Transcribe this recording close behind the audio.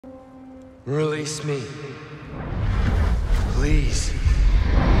Release me. Please.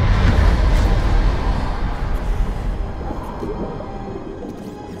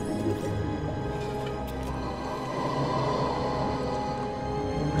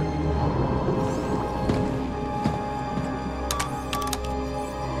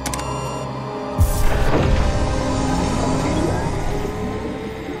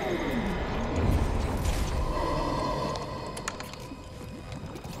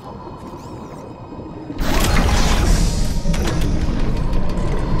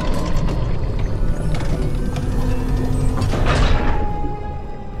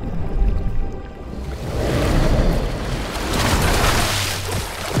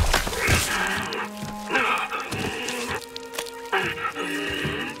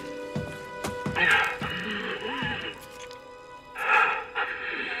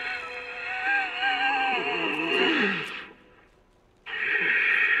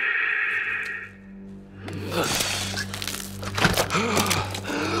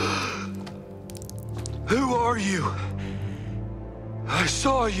 Who are you? I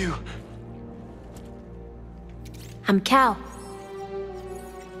saw you. I'm Cal.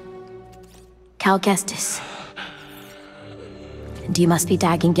 Cal Kestis. And you must be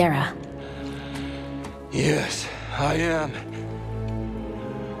Dagan Gera. Yes, I am.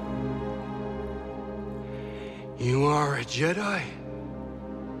 You are a Jedi?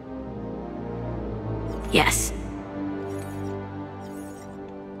 Yes.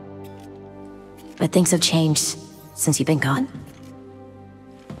 But things have changed since you've been gone.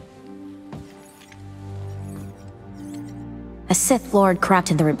 A Sith Lord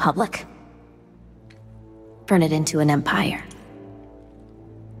corrupted the Republic. Turned it into an empire.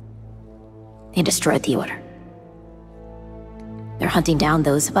 They destroyed the Order. They're hunting down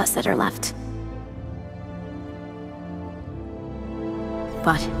those of us that are left.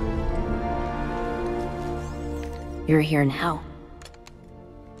 But you're here now.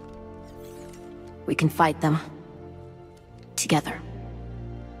 We can fight them together.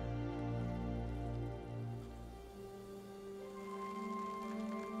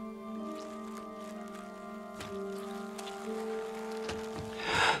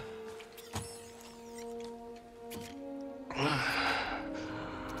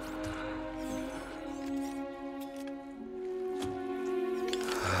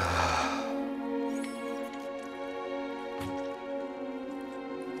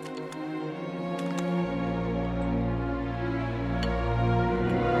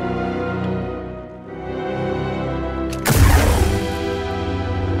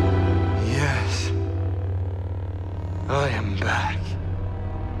 I am back.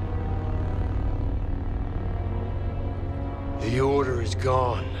 The Order is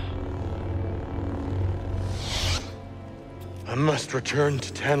gone. I must return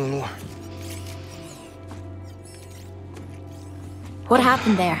to Tanalorr. What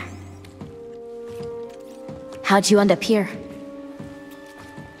happened there? How'd you end up here?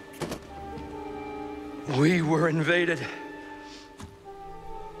 We were invaded.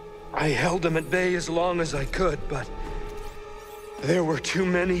 I held them at bay as long as I could, but there were too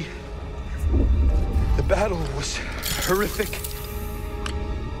many. The battle was horrific.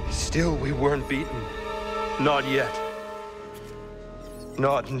 Still, we weren't beaten. Not yet.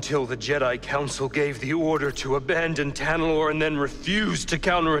 Not until the Jedi Council gave the order to abandon Tanalorr and then refused to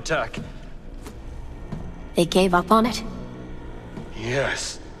counterattack. They gave up on it?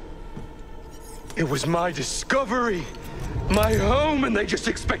 Yes. It was my discovery, my home, and they just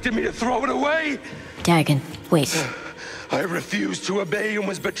expected me to throw it away? Dagan, wait. I refused to obey and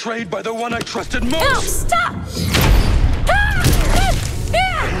was betrayed by the one I trusted most! No, stop!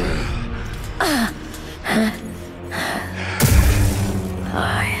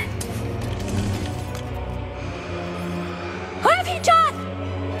 What have you done?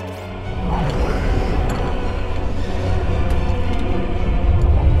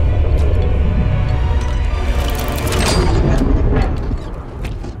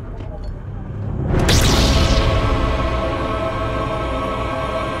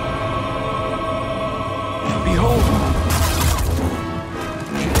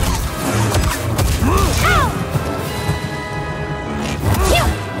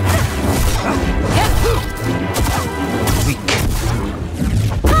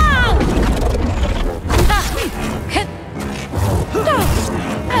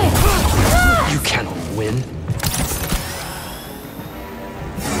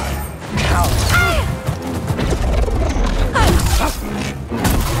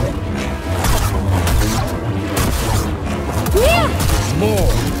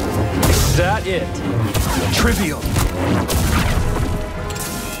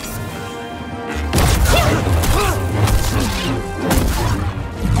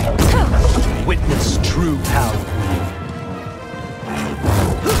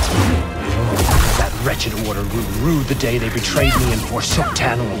 grew rude the day they betrayed me and forsook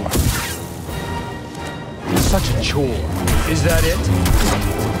Tanalorr. Such a chore. Is that it?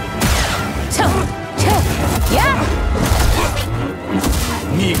 Yeah!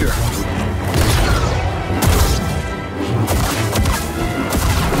 Meager.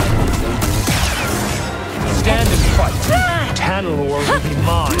 Stand and fight. Tanalorr will be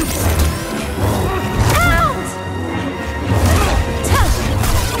mine.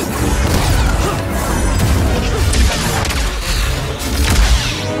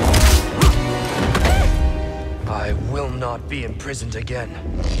 I will not be imprisoned again.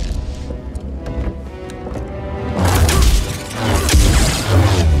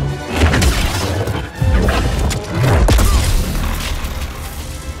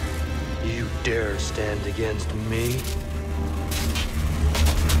 You dare stand against me?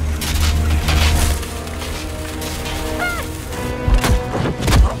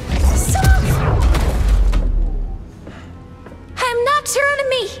 I'm not your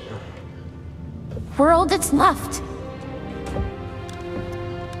enemy! We're all that's left.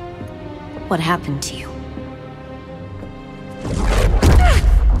 What happened to you?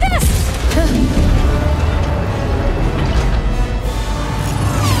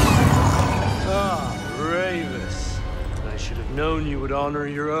 Ah, Ravis. I should have known you would honor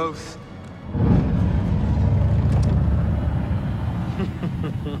your oath.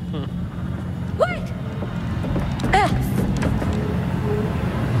 What?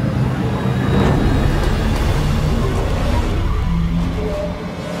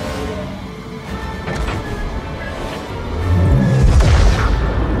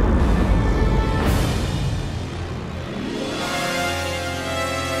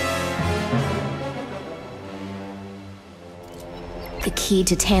 The key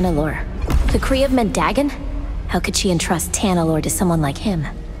to Tanalorr. The Kree of Mendagon? How could she entrust Tanalorr to someone like him?